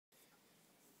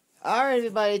Alright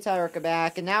everybody, Tyroka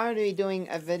back, and now we're going to be doing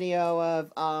a video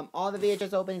of all the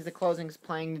VHS openings and closings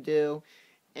planning to do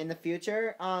in the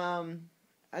future. I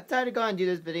decided to go and do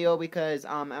this video because it's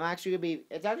actually going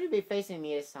to be facing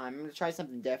me this time. I'm going to try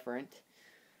something different.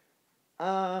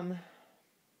 I'm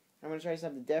going to try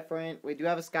something different. We do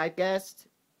have a Skype guest,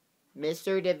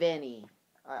 Mr. Davini,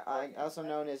 also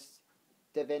known as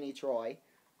Davini Troy.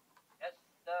 Yes,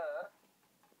 sir.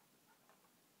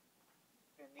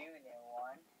 You're muting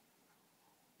one.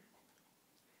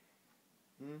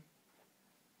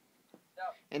 So,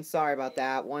 And sorry about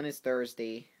that. One is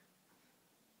Thursday.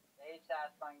 they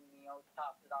satisfying me on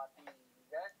top of that thing.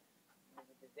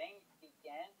 The thing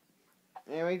weekend.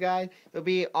 Anyway, guys, there'll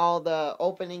be all the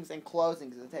openings and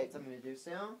closings of the tapes I'm going to do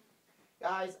soon.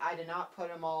 Guys, I did not put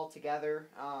them all together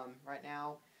right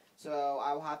now, so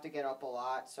I will have to get up a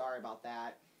lot. Sorry about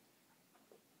that.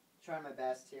 Try my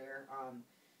best here.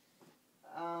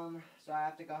 So I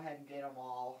have to go ahead and get them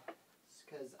all,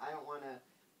 because I don't want to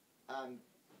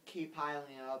keep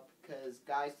piling up, because,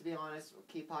 guys, to be honest,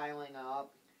 keep piling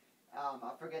up.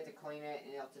 I'll forget to clean it,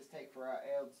 and it'll just take forever.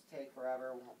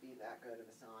 It won't be that good of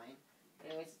a sign.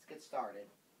 Anyways, let's get started.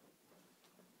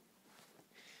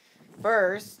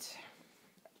 First,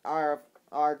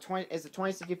 is the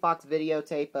 2060 Fox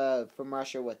videotape of From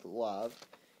Russia with Love.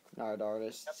 Nard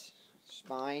artist. Yep.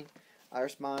 Spine. Our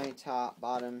spine, top,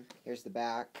 bottom. Here's the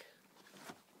back.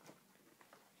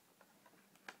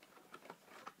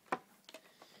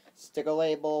 Sticker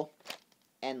label.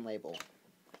 End label.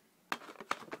 I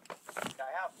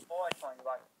have 4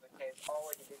 $20 tapes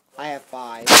already. I have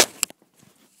 5.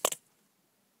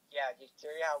 Yeah, just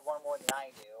sure you have one more than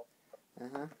I do.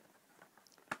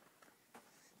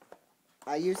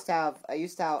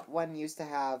 One used to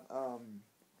have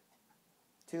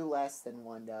 2 less than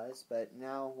one does, but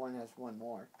now one has 1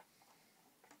 more.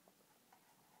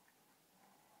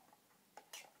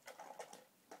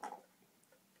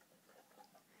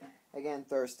 Again,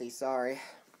 thirsty, sorry.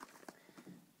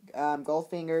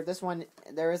 Goldfinger, this one,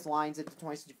 there is lines at the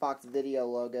 2060 Fox video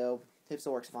logo. Tips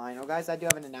works fine. Oh, guys, I do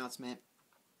have an announcement.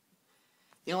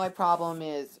 The only problem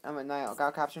is,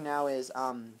 got capture now is,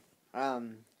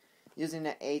 using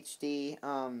the HD,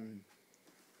 I'm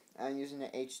using the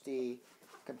HD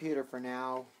computer for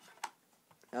now.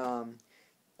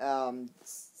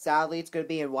 Sadly, it's going to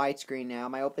be in widescreen now.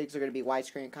 My openings are going to be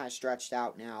widescreen, kind of stretched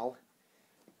out now.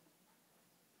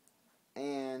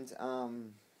 And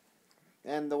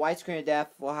the widescreen def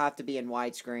will have to be in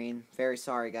widescreen. Very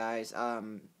sorry, guys.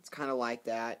 It's kind of like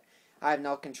that. I have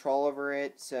no control over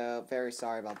it, so very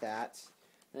sorry about that.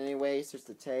 Anyways, here's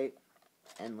the tape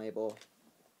and label.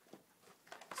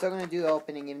 Still going to do the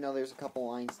opening, even though there's a couple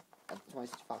lines at the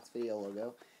 2060 Fox video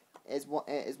logo. Is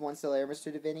one still there,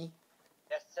 Mr. Davini?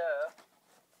 Yes, sir.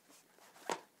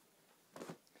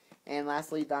 And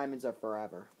lastly, Diamonds Are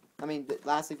Forever.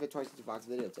 Lastly for 2060 Fox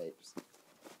videotapes.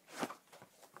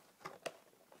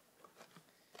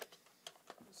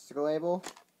 Sticker label,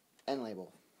 end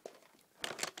label.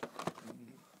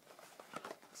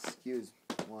 Excuse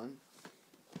one.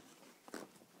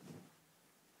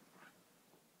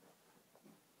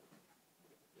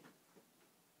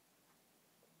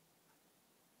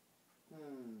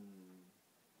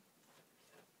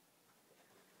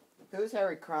 Who's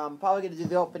Harry Crumb? Probably going to do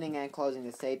the opening and closing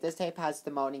this tape. This tape has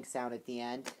the moaning sound at the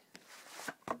end.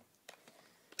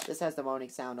 This has the moaning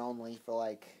sound only for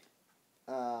like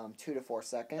 2 to 4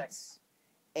 seconds.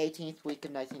 18th week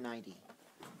of 1990.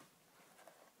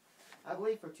 I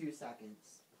believe for 2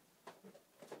 seconds.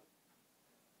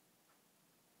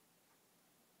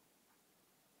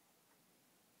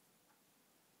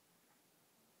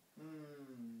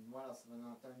 What else have I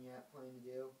not done yet? Plenty to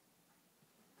do.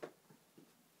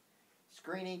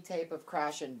 Screening tape of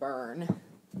Crash and Burn.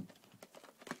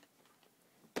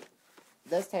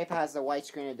 This tape has the white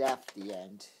screen of death at the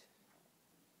end.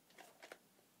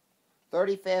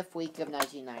 35th week of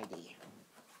 1990.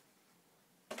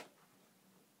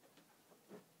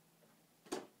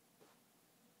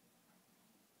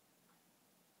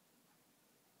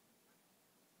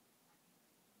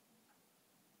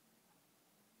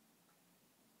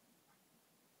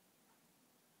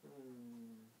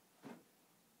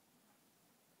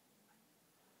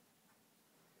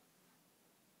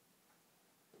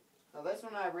 Now this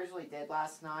one I originally did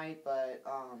last night, but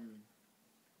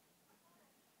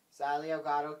sadly my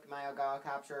Elgato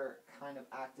capture kind of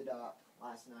acted up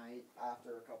last night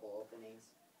after a couple openings.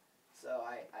 So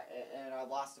I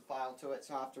lost the file to it,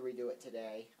 so I have to redo it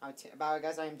today.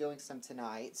 Guys, I am doing some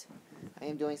tonight. I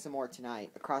am doing some more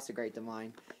tonight, Across the Great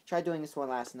Divine. Tried doing this one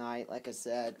last night, like I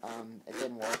said. It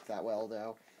didn't work that well,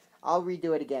 though. I'll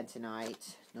redo it again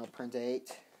tonight. No print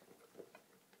date.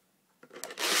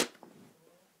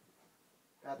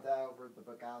 Got that over at the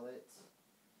book outlet.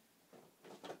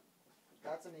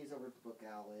 Got some of these over at the book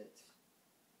outlet.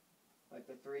 Like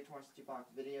the 322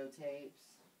 box videotapes.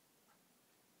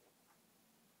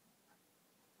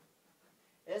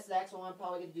 This next one, I'm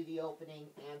probably going to do the opening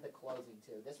and the closing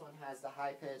too. This one has the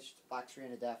high-pitched black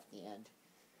screen of death at the end.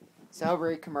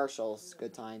 Celebrate commercials,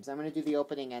 good times. I'm going to do the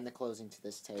opening and the closing to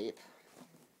this tape.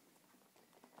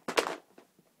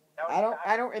 I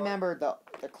don't remember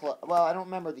I don't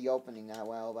remember the opening that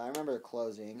well, but I remember the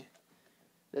closing.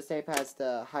 This tape has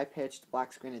the high-pitched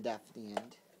black screen of death at the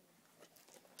end.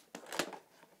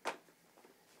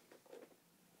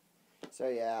 So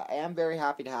yeah, I am very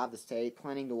happy to have this tape.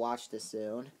 Planning to watch this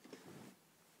soon.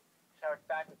 So it's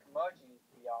back with commercials used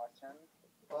to be awesome.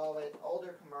 Well, with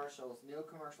older commercials, new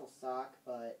commercials suck,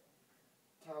 but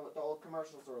the old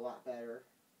commercials are a lot better.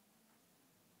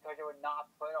 Because it would not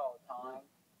put all the time.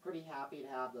 Pretty happy to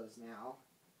have those now.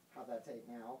 Have that tape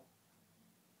now.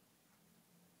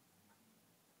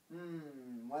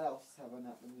 What else have I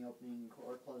not been the opening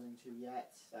or closing to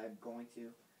yet? I'm going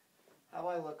to. How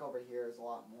I look over here is a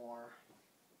lot more.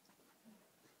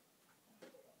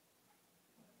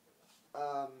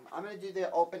 I'm going to do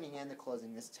the opening and the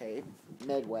closing this tape,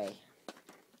 midway.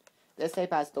 This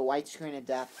tape has the white screen of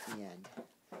death at the end.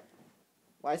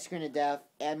 White screen of death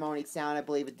and Monique Sound, I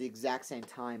believe, at the exact same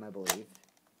time, I believe.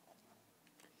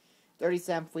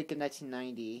 37th week of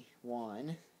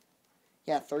 1991.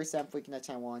 Yeah, 37th week of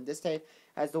 1991. This tape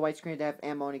has the white screen of death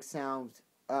and Monique Sound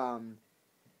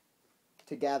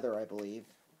together, I believe.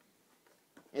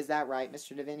 Is that right,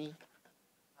 Mr. Davini?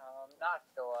 Not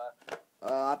sure.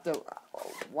 After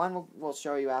one, we'll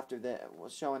show you after this. We'll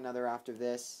show another after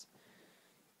this.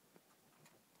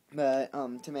 But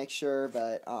to make sure,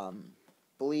 but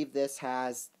believe this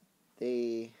has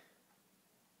the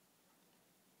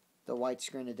white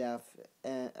screen of death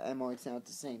and Monique Sound at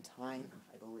the same time.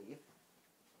 I believe.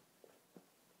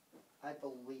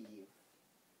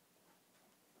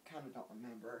 Kind of don't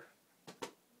remember.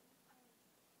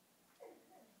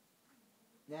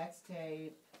 Next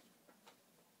tape.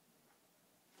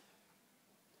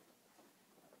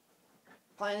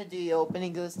 Plan to do the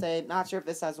opening to this tape. Not sure if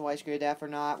this has a white screen of death or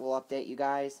not. We'll update you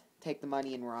guys. Take the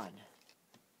money and run.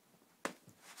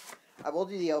 I will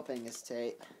do the opening this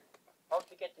tape. Hope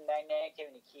you get the magnetic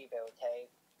and the keyboard tape.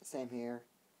 Same here.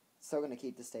 Still going to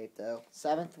keep this tape though.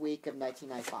 7th week of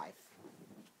 1995.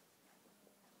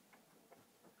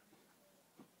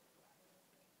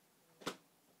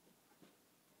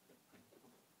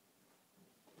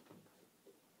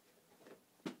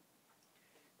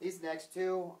 These next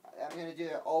two, I'm going to do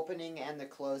the opening and the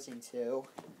closing too.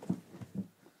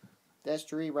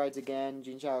 Destry Rides Again,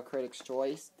 Gene Shadow Critics'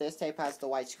 Choice. This tape has the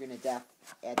white screen of death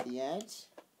at the end.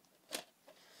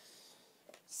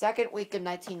 2nd week of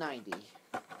 1990.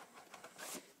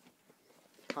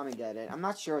 Come and get it. I'm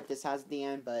not sure what this has at the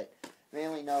end, but I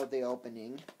mainly know the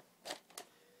opening.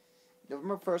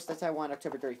 November 1st, that's I won.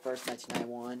 October 31st,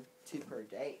 1991. 2 per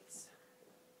dates.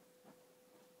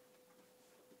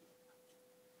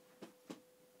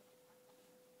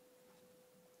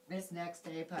 This next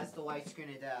tape has the white screen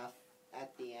of death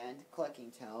at the end,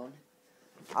 clicking tone.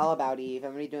 All About Eve.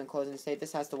 I'm going to be doing closing tape.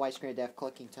 This has the white screen of death,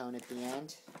 clicking tone at the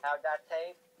end. How's that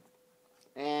tape?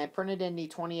 And printed in the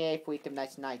 28th week of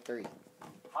 1993.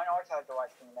 Mine also has the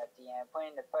white screen at the end. Put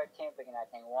in the 13th week of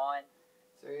 1991.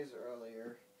 Series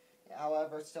earlier.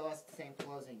 However, it still has the same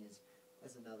closing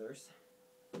as another's.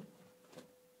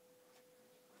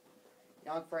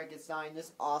 Young Frankenstein.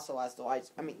 This also has the white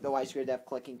screen of death,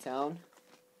 clicking tone.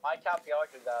 My top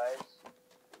also does.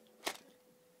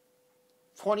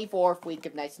 24th week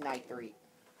of 1993.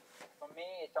 For me,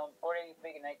 it's on 14th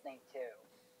week of 1992.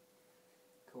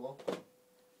 Cool.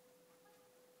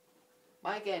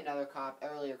 Might get another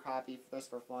earlier copy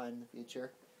just for fun in the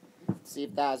future. See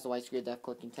if that has the white screen of death,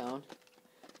 clicking tone.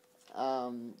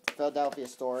 Philadelphia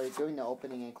Story. Doing the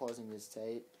opening and closing of this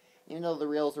tape. Even though the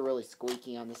reels are really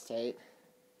squeaky on this tape.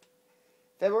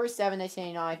 February 7,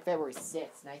 1989. February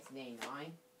 6,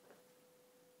 1989.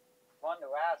 One of the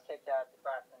last tapes out the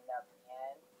freshman at the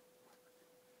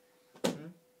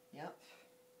end. Yep.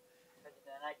 Because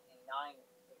the 1989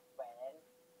 went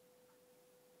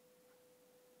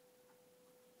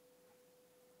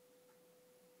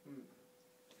in.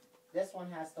 This one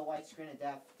has the white screen of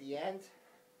death at the end.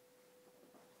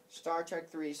 Star Trek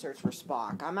 3 Search for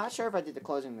Spock. I'm not sure if I did the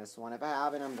closing this one. If I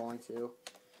haven't, I'm going to.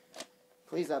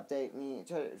 Please update me.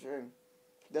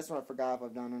 This one I forgot if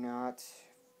I've done or not.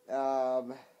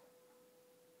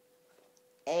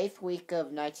 8th week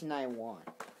of 1991.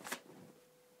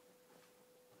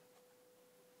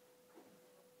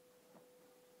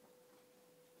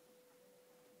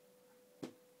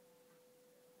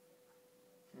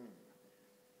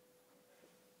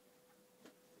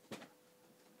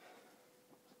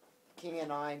 King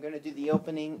and I am going to do the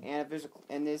opening, and if there's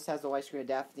and this has the white screen of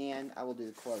death at the end, I will do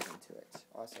the closing to it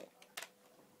also.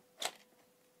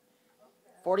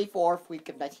 44th week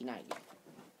of 1990.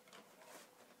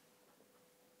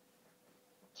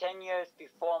 10 years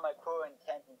before my Cruel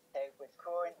Intentions tape, which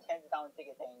Cruel Intentions I don't think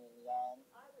it's any in the end.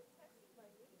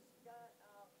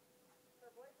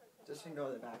 Just gonna go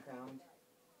to the background.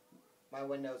 My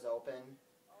window's open.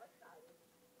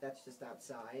 That's just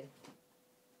outside.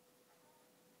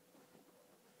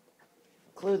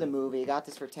 Clue the movie. Got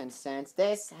this for 10 cents.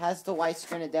 This has the white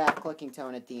screen of death clicking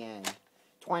tone at the end.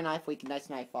 29th week of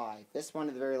 1995. This is one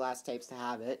of the very last tapes to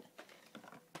have it.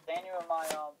 Then you were my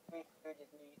Three Stooges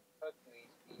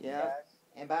cookies. Yeah.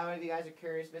 And by the way, if you guys are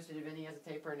curious, Mr. Davini has a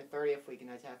tape for in the 30th week in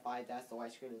 1995. That's the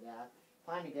white screen of death.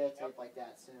 Planning to get a tape like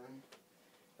that soon.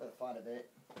 For the fun of it.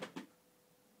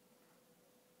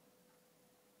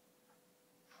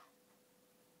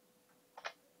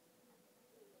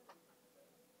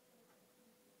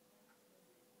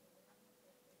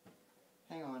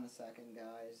 Hang on a second,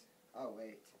 guys. Oh,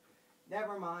 wait.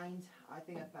 Never mind. I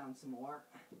think I found some more.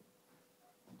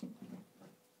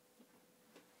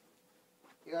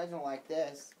 You guys don't like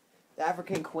this. The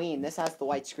African Queen. This has the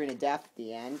white screen of death at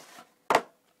the end. Yep.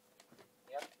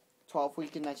 12th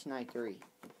week in 1993.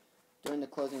 Doing the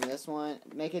closing of this one.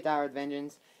 Make It Die with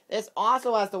Vengeance. This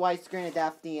also has the white screen of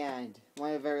death at the end.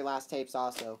 One of the very last tapes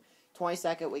also.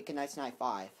 22nd week in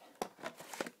 1995.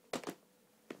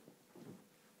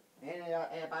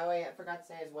 And by the way, I forgot to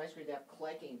say his white screen of death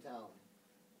clicking tone.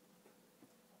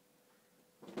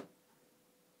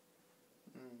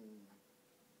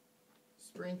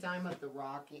 Springtime of the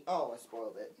Rockies. Oh, I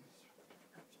spoiled it.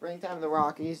 Springtime of the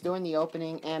Rockies. Doing the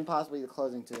opening and possibly the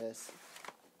closing to this.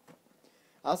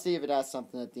 I'll see if it has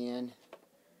something at the end.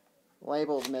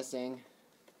 Label's missing.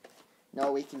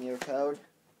 No week in year code.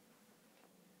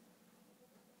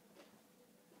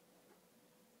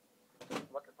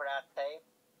 Looking for that tape?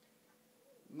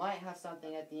 Might have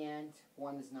something at the end.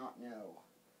 One does not know.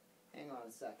 Hang on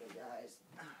a second, guys.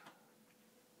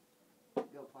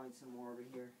 Go find some more over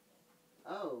here.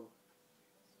 Oh.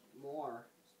 More.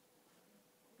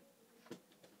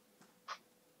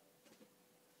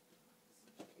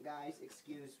 Guys,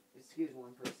 excuse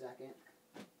one for a second.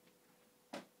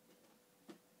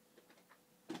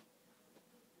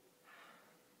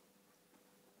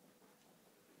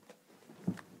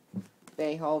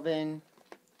 Beethoven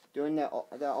doing the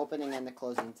opening and the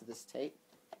closing to this tape.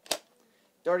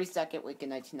 32nd week in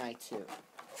 1992.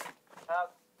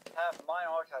 Mine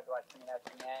also has the white screen at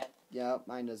the end. Yep,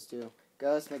 mine does too.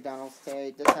 Ghost McDonald's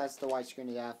tape. This has the white screen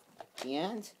of death at the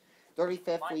end.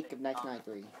 35th week of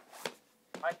 1993.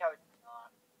 My copy does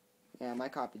not. Yeah, my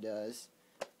copy does.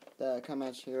 The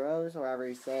Comanche Heroes, or however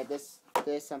you say it. This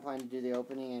I'm planning to do the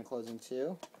opening and closing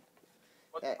too.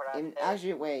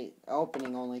 Actually, wait,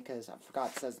 opening only because I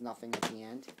forgot it says nothing at the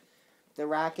end. The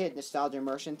Racket Nostalgia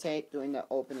Immersion tape, doing the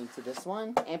opening to this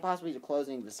one, and possibly the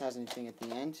closing if this has anything at the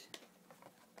end.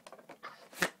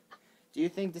 Do you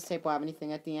think this tape will have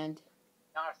anything at the end?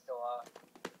 Not still up.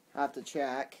 I'll have to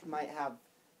check. Might have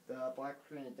the Black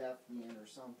Screen of Death at the end or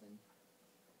something.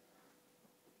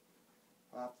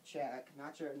 I'll have to check.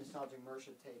 Not sure if Nostalgia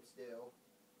Immersion tapes do.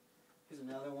 Here's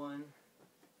another one.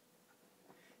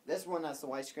 This one has the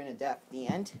white screen of death at the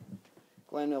end.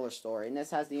 Glenn Miller Story. And this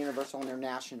has the Universal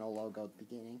International logo at the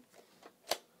beginning.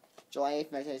 July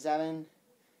 8th, 1997.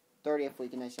 30th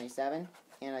week in 1997.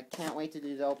 And I can't wait to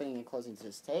do the opening and closing to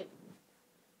this tape.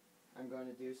 I'm going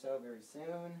to do so very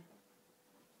soon.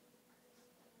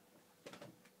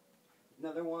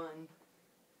 Another one.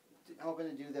 Hoping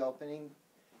to do the opening,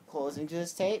 closing to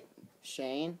this tape.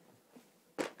 Shane.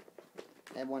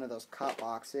 And one of those cut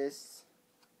boxes.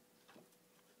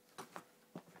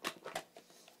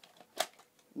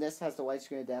 This has the white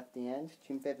screen of death at the end.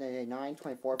 June 5th, 1989,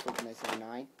 24th,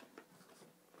 1979.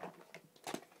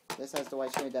 This has the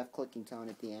white screen of death clicking tone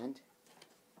at the end.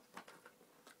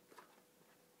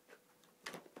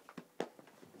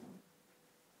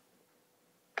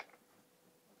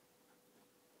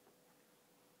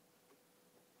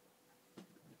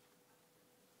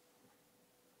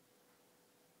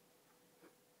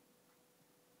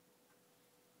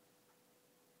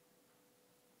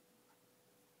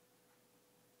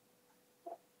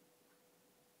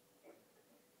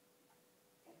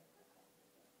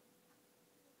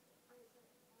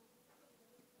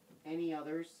 Any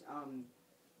others?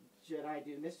 Should I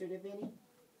do Mr. Davini?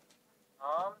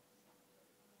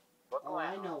 Look Oh,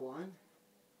 around. I know one.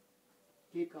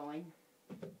 Keep going.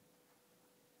 Look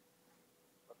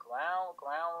around, look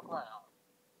around, look around.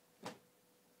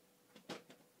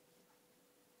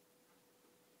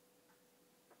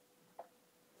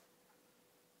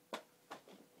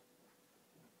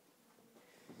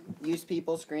 Use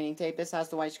people screening tape. This has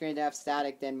the white screen to have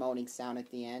static, then moaning sound at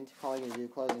the end. Probably gonna do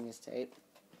closing this tape.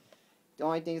 The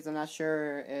only thing is I'm not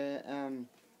sure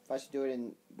if I should do it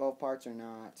in both parts or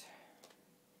not.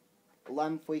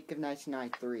 11th week of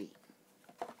 1993.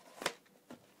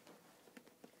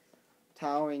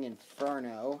 Towering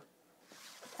Inferno.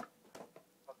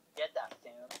 Get that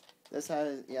soon. This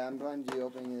has, yeah, I'm going to be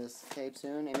opening this tape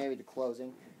soon, and maybe the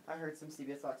closing. I heard some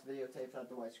CBS Fox videotapes had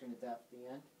the white screen at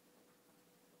the end.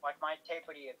 Like my tape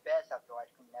would be the best after I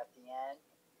screen at the end.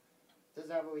 Does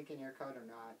it have a week in your code or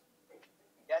not?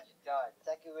 Yes, it does.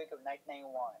 Second week of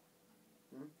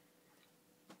 1991.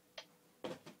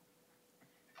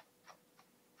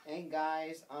 Hey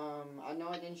guys, I know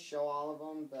I didn't show all of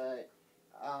them, but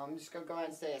I'm just gonna go ahead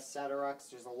and say etc.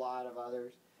 because there's a lot of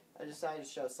others. I decided to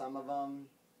show some of them.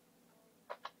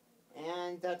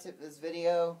 And that's it for this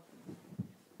video.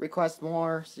 Request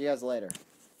more. See you guys later.